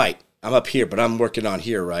fighting the fight. I'm up here, but I'm working on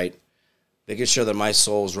here, right? Making sure that my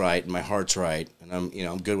soul's right and my heart's right, and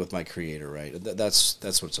I'm good with my Creator, right? That's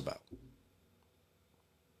what it's about.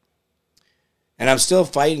 And I'm still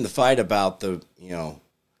fighting the fight about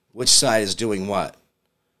which side is doing what.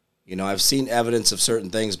 I've seen evidence of certain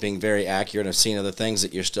things being very accurate. I've seen other things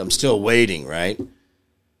that I'm still waiting, right?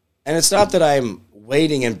 And it's not that I'm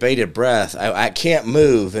waiting in bated breath. I can't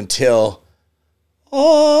move until,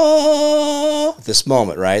 this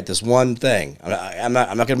moment, right? This one thing. I'm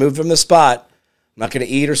not going to move from the spot. I'm not going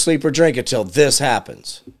to eat or sleep or drink until this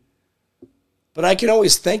happens. But I can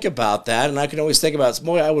always think about that, and I can always think about,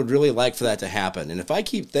 boy, I would really like for that to happen. And if I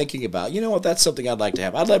keep thinking about, that's something I'd like to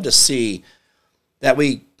have. I'd love to see that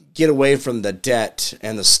we get away from the debt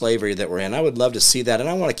and the slavery that we're in. I would love to see that, and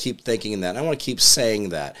I want to keep thinking that, and I want to keep saying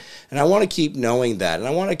that, and I want to keep knowing that, and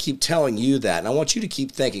I want to keep telling you that, and I want you to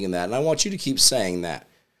keep thinking that, and I want you to keep saying that,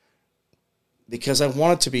 because I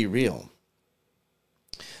want it to be real.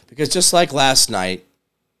 Because just like last night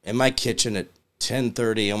in my kitchen at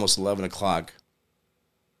 10:30, almost 11 o'clock,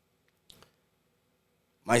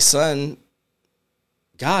 my son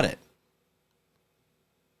got it.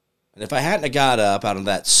 And if I hadn't have got up out of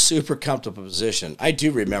that super comfortable position, I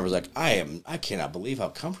do remember, like, I cannot believe how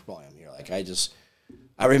comfortable I am here. Like,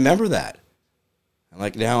 I remember that. I'm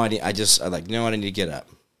like, now I need to get up.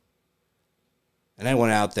 And I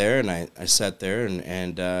went out there and I sat there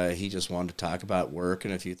and he just wanted to talk about work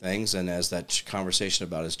and a few things. And as that conversation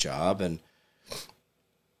about his job, and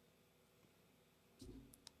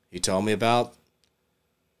he told me about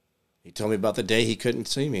the day he couldn't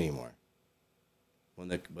see me anymore. When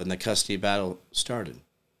the custody battle started.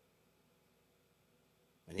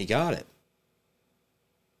 And he got it.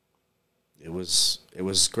 It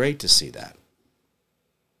was great to see that.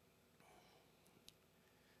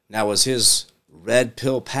 Now, was his red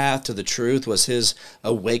pill path to the truth, was his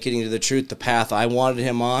awakening to the truth the path I wanted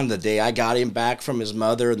him on the day I got him back from his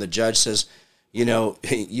mother and the judge says,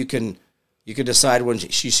 you can decide when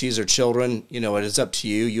she sees her children, it is up to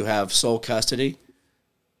you. You have sole custody.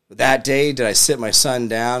 That day, did I sit my son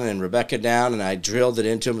down and Rebecca down and I drilled it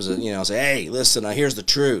into him, say, hey, listen, here's the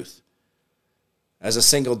truth. As a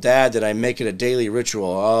single dad, did I make it a daily ritual?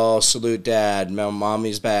 Oh, salute dad,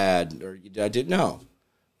 mommy's bad. Or I didn't know.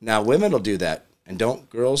 Now, women will do that. And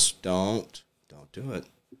girls, don't do it.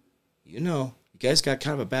 You guys got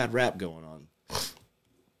kind of a bad rap going on.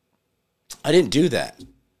 I didn't do that.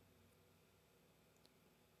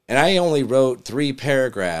 And I only wrote 3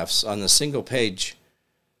 paragraphs on the single page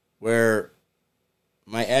where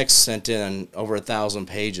my ex sent in over 1,000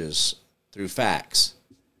 pages through fax.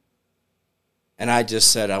 And I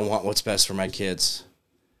just said, I want what's best for my kids.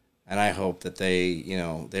 And I hope that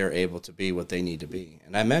they're able to be what they need to be.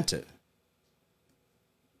 And I meant it.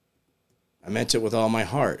 I meant it with all my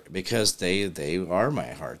heart because they are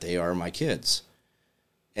my heart. They are my kids.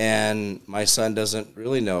 And my son doesn't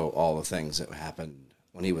really know all the things that happened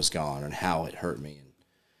when he was gone and how it hurt me and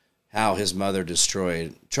how his mother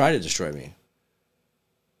tried to destroy me.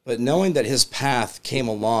 But knowing that his path came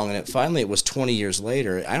along and it was 20 years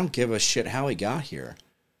later, I don't give a shit how he got here.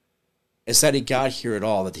 It's that he got here at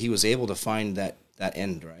all, that he was able to find that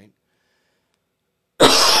end, right?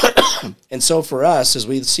 And so for us, as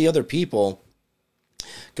we see other people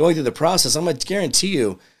going through the process, I'm going to guarantee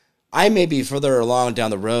you, I may be further along down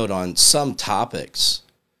the road on some topics,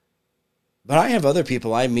 but I have other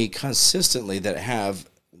people I meet consistently that have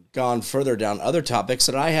gone further down other topics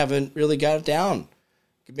that I haven't really got it down.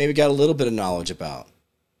 Maybe got a little bit of knowledge about.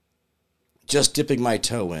 Just dipping my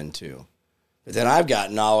toe into. But then I've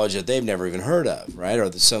got knowledge that they've never even heard of, right? Or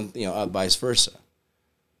vice versa.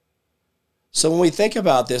 So when we think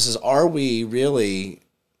about this, are we really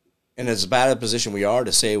in as bad a position we are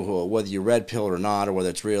to say, well, whether you red pill or not, or whether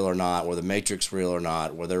it's real or not, whether the Matrix real or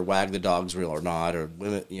not, whether Wag the Dog's real or not, or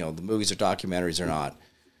women, the movies or documentaries or not.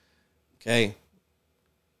 Okay.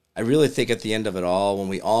 I really think at the end of it all, when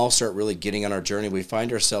we all start really getting on our journey, we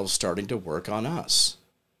find ourselves starting to work on us.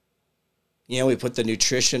 We put the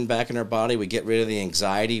nutrition back in our body. We get rid of the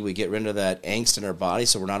anxiety. We get rid of that angst in our body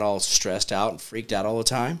so we're not all stressed out and freaked out all the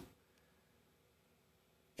time.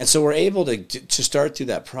 And so we're able to start through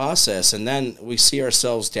that process, and then we see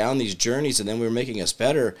ourselves down these journeys, and then we're making us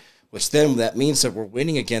better, which then that means that we're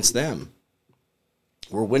winning against them.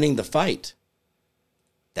 We're winning the fight.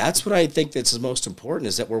 That's what I think that's most important,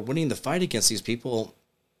 is that we're winning the fight against these people,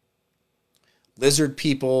 lizard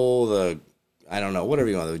people, I don't know, whatever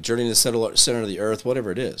you want, the journey to the center of the earth, whatever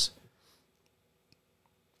it is.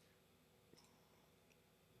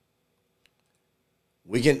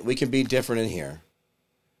 We can be different in here.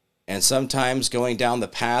 And sometimes going down the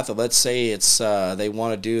path of, let's say it's they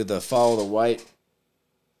want to do the follow the white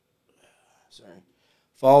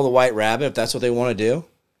rabbit, if that's what they want to do.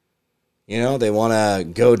 They want to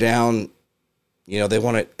go down, they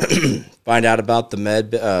want to find out about the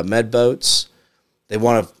med boats. They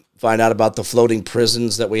want to find out about the floating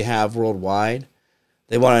prisons that we have worldwide.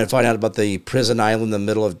 They want to find out about the prison island in the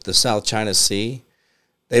middle of the South China Sea.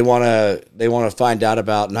 They want to find out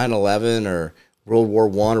about 9/11 or World War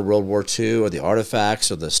I or World War II or the artifacts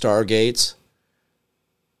or the Stargates.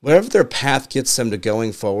 Whatever their path gets them to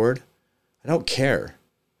going forward, I don't care.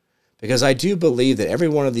 Because I do believe that every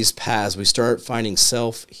one of these paths, we start finding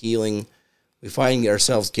self-healing. We find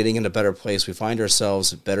ourselves getting in a better place. We find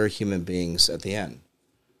ourselves better human beings at the end.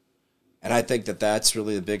 And I think that that's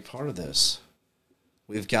really a big part of this.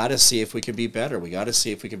 We've got to see if we can be better. We got to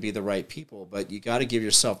see if we can be the right people. But you got to give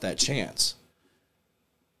yourself that chance.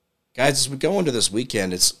 Guys, as we go into this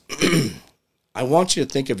weekend, I want you to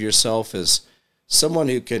think of yourself as someone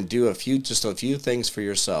who can do a few things for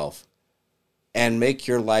yourself and make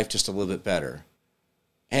your life just a little bit better.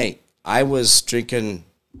 Hey, I was drinking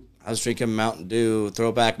Mountain Dew,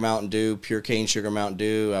 throwback Mountain Dew, pure cane sugar Mountain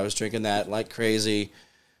Dew. I was drinking that like crazy.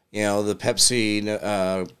 The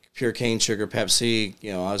Pepsi, pure cane sugar Pepsi,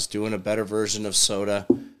 I was doing a better version of soda.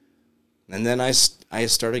 And then I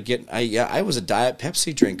started getting, I was a Diet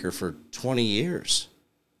Pepsi drinker for 20 years.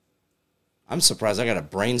 I'm surprised I got a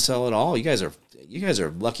brain cell at all. You guys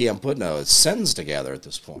are lucky I'm putting a sentence together at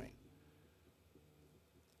this point.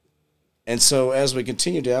 And so as we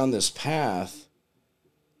continue down this path,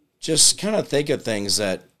 just kind of think of things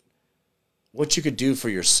what you could do for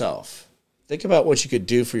yourself. Think about what you could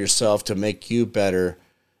do for yourself to make you better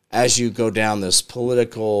as you go down this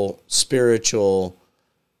political, spiritual,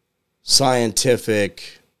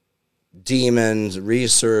 scientific, demons,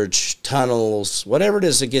 research, tunnels, whatever it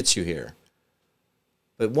is that gets you here.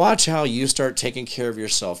 But watch how you start taking care of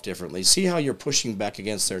yourself differently. See how you're pushing back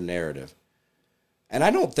against their narrative. And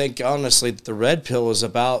I don't think, honestly, that the red pill is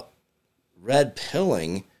about red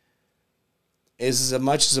pilling is as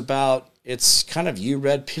much as about, it's kind of you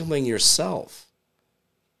red pilling yourself.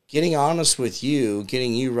 Getting honest with you,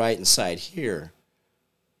 getting you right inside here.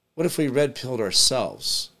 What if we red pilled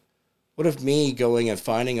ourselves? What if me going and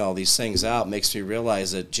finding all these things out makes me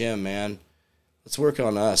realize that, Jim, man, let's work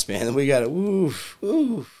on us, man. We got to,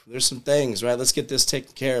 there's some things, right? Let's get this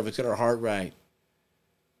taken care of. Let's get our heart right.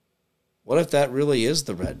 What if that really is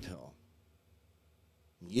the red pill?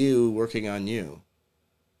 You working on you.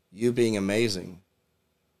 You being amazing.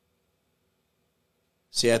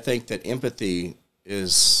 See, I think that empathy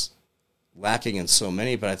is lacking in so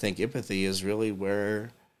many, but I think empathy is really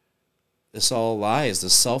where this all lies, the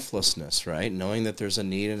selflessness, right? Knowing that there's a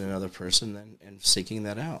need in another person and seeking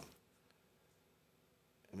that out.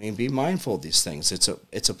 I mean, be mindful of these things.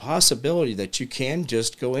 It's a possibility that you can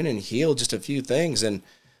just go in and heal just a few things and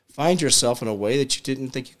find yourself in a way that you didn't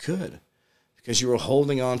think you could because you were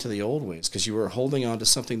holding on to the old ways, because you were holding on to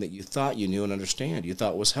something that you thought you knew and understand, you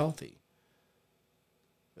thought was healthy.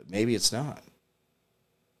 But maybe it's not.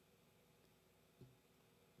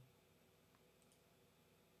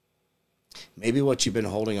 Maybe what you've been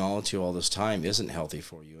holding on to all this time isn't healthy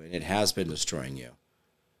for you, and it has been destroying you.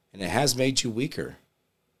 And it has made you weaker.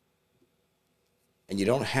 And you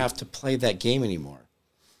don't have to play that game anymore.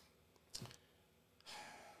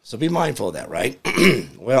 So be mindful of that, right?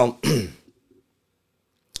 Well,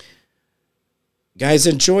 guys,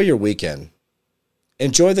 enjoy your weekend.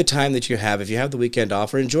 Enjoy the time that you have. If you have the weekend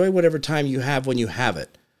off, or enjoy whatever time you have when you have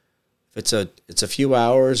it. If it's a few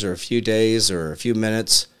hours or a few days or a few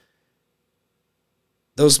minutes,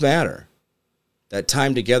 those matter. That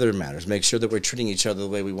time together matters. Make sure that we're treating each other the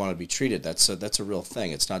way we want to be treated. That's a real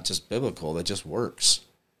thing. It's not just biblical. That just works.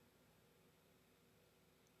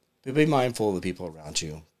 But be mindful of the people around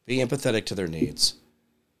you. Be empathetic to their needs.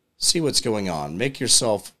 See what's going on. Make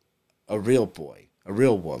yourself a real boy, a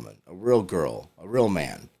real woman, a real girl, a real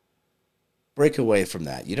man. Break away from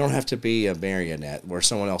that. You don't have to be a marionette where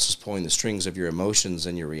someone else is pulling the strings of your emotions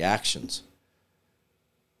and your reactions.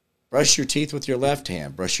 Brush your teeth with your left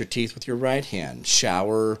hand. Brush your teeth with your right hand.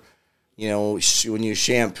 Shower, when you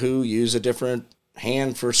shampoo, use a different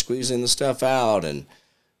hand for squeezing the stuff out. And,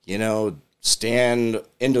 stand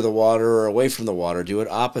into the water or away from the water. Do it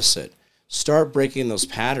opposite. Start breaking those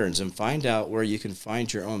patterns and find out where you can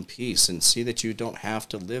find your own peace and see that you don't have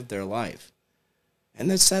to live their life.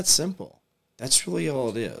 And it's that simple. That's really all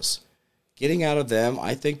it is. Getting out of them,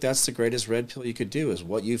 I think that's the greatest red pill you could do, is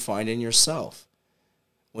what you find in yourself.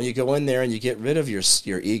 When you go in there and you get rid of your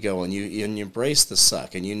ego and you embrace the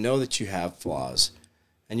suck and you know that you have flaws,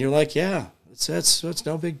 and you're like, yeah, it's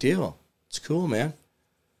no big deal. It's cool, man.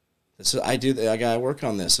 I gotta work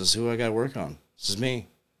on this. This is who I gotta work on. This is me.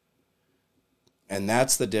 And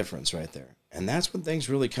that's the difference right there. And that's when things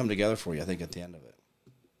really come together for you, I think, at the end of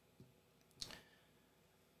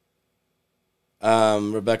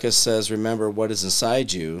it. Rebecca says, remember what is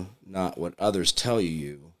inside you, not what others tell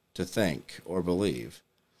you to think or believe.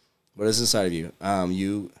 What is inside of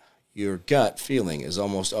you? Your gut feeling is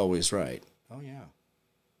almost always right. Oh, yeah.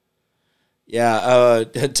 Yeah,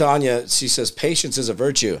 Tanya, she says, patience is a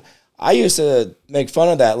virtue. I used to make fun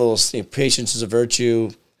of that little patience is a virtue.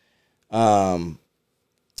 Preserve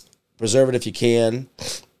it if you can.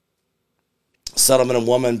 Settlement in a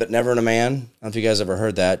woman, but never in a man. I don't know if you guys ever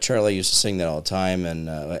heard that. Charlie used to sing that all the time. And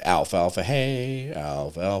alfalfa, hey,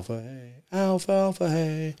 alfalfa, hey, alfalfa,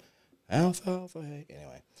 hey, alfalfa, hey.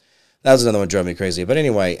 Anyway, that was another one that drove me crazy. But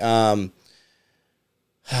anyway, I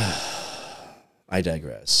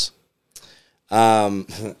digress.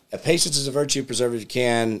 Patience is a virtue, preserve it if you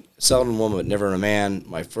can. Seldom in a woman, but never in a man.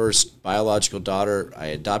 My first biological daughter, I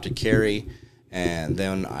adopted Carrie, and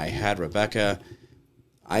then I had Rebecca.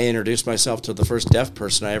 I introduced myself to the first deaf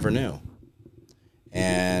person I ever knew.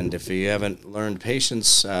 And if you haven't learned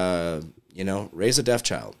patience, raise a deaf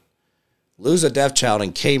child. lose a deaf child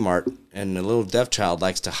in Kmart, and the little deaf child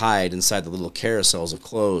likes to hide inside the little carousels of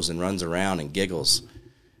clothes and runs around and giggles,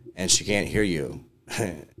 and she can't hear you.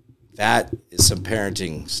 That is some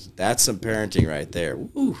parenting. That's some parenting right there.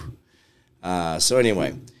 Woo. So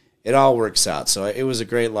anyway, it all works out. So it was a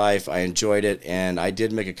great life. I enjoyed it, and I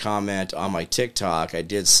did make a comment on my TikTok. I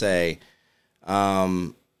did say,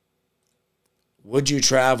 would you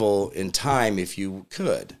travel in time if you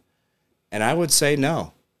could? And I would say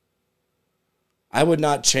no. I would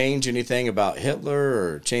not change anything about Hitler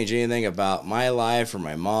or change anything about my life or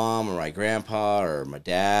my mom or my grandpa or my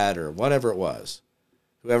dad or whatever it was.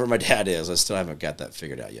 Whoever my dad is, I still haven't got that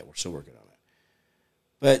figured out yet. We're still working on it.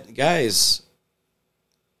 But guys,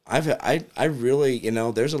 I really,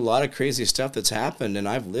 there's a lot of crazy stuff that's happened, and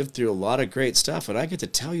I've lived through a lot of great stuff, and I get to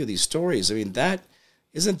tell you these stories. I mean,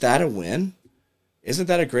 isn't that a win? Isn't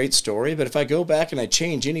that a great story? But if I go back and I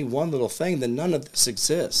change any one little thing, then none of this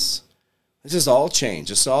exists. This is all change.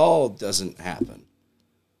 This all doesn't happen.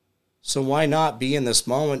 So why not be in this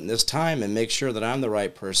moment, in this time, and make sure that I'm the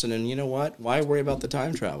right person? And you know what? Why worry about the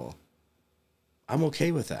time travel? I'm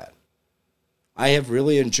okay with that. I have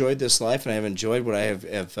really enjoyed this life, and I have enjoyed what I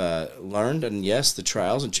have learned. And yes, the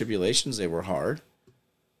trials and tribulations, they were hard,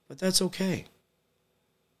 but that's okay.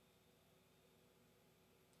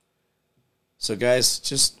 So guys,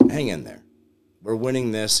 just hang in there. We're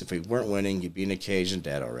winning this. If we weren't winning, you'd be an occasion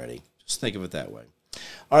dead already. Just think of it that way.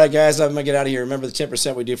 All right, guys, I'm going to get out of here. Remember the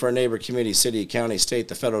 10% we do for our neighbor, community, city, county, state,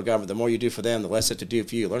 the federal government. The more you do for them, the less it to do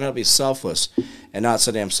for you. Learn how to be selfless and not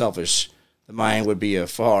so damn selfish. The mind would be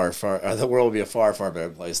the world would be a far, far better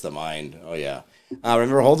place than the mind. Oh, yeah.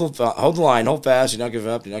 Remember, hold the line, hold fast. Do not give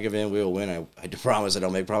up. Do not give in. We will win. I promise. I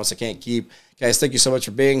don't make promise I can't keep. Guys, thank you so much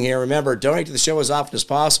for being here. Remember, donate to the show as often as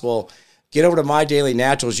possible. Get over to My Daily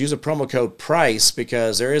Naturals. Use a promo code PRICE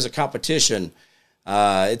because there is a competition.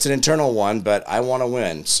 It's an internal one, but I want to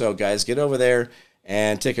win. So, guys, get over there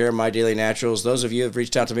and take care of My Daily Naturals. Those of you who have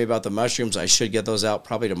reached out to me about the mushrooms, I should get those out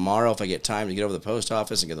probably tomorrow if I get time to get over to the post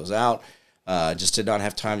office and get those out. Just did not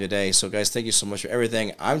have time today. So, guys, thank you so much for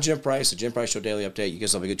everything. I'm Jim Price, the Jim Price Show Daily Update. You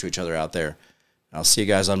guys all be good to each other out there. I'll see you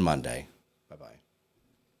guys on Monday.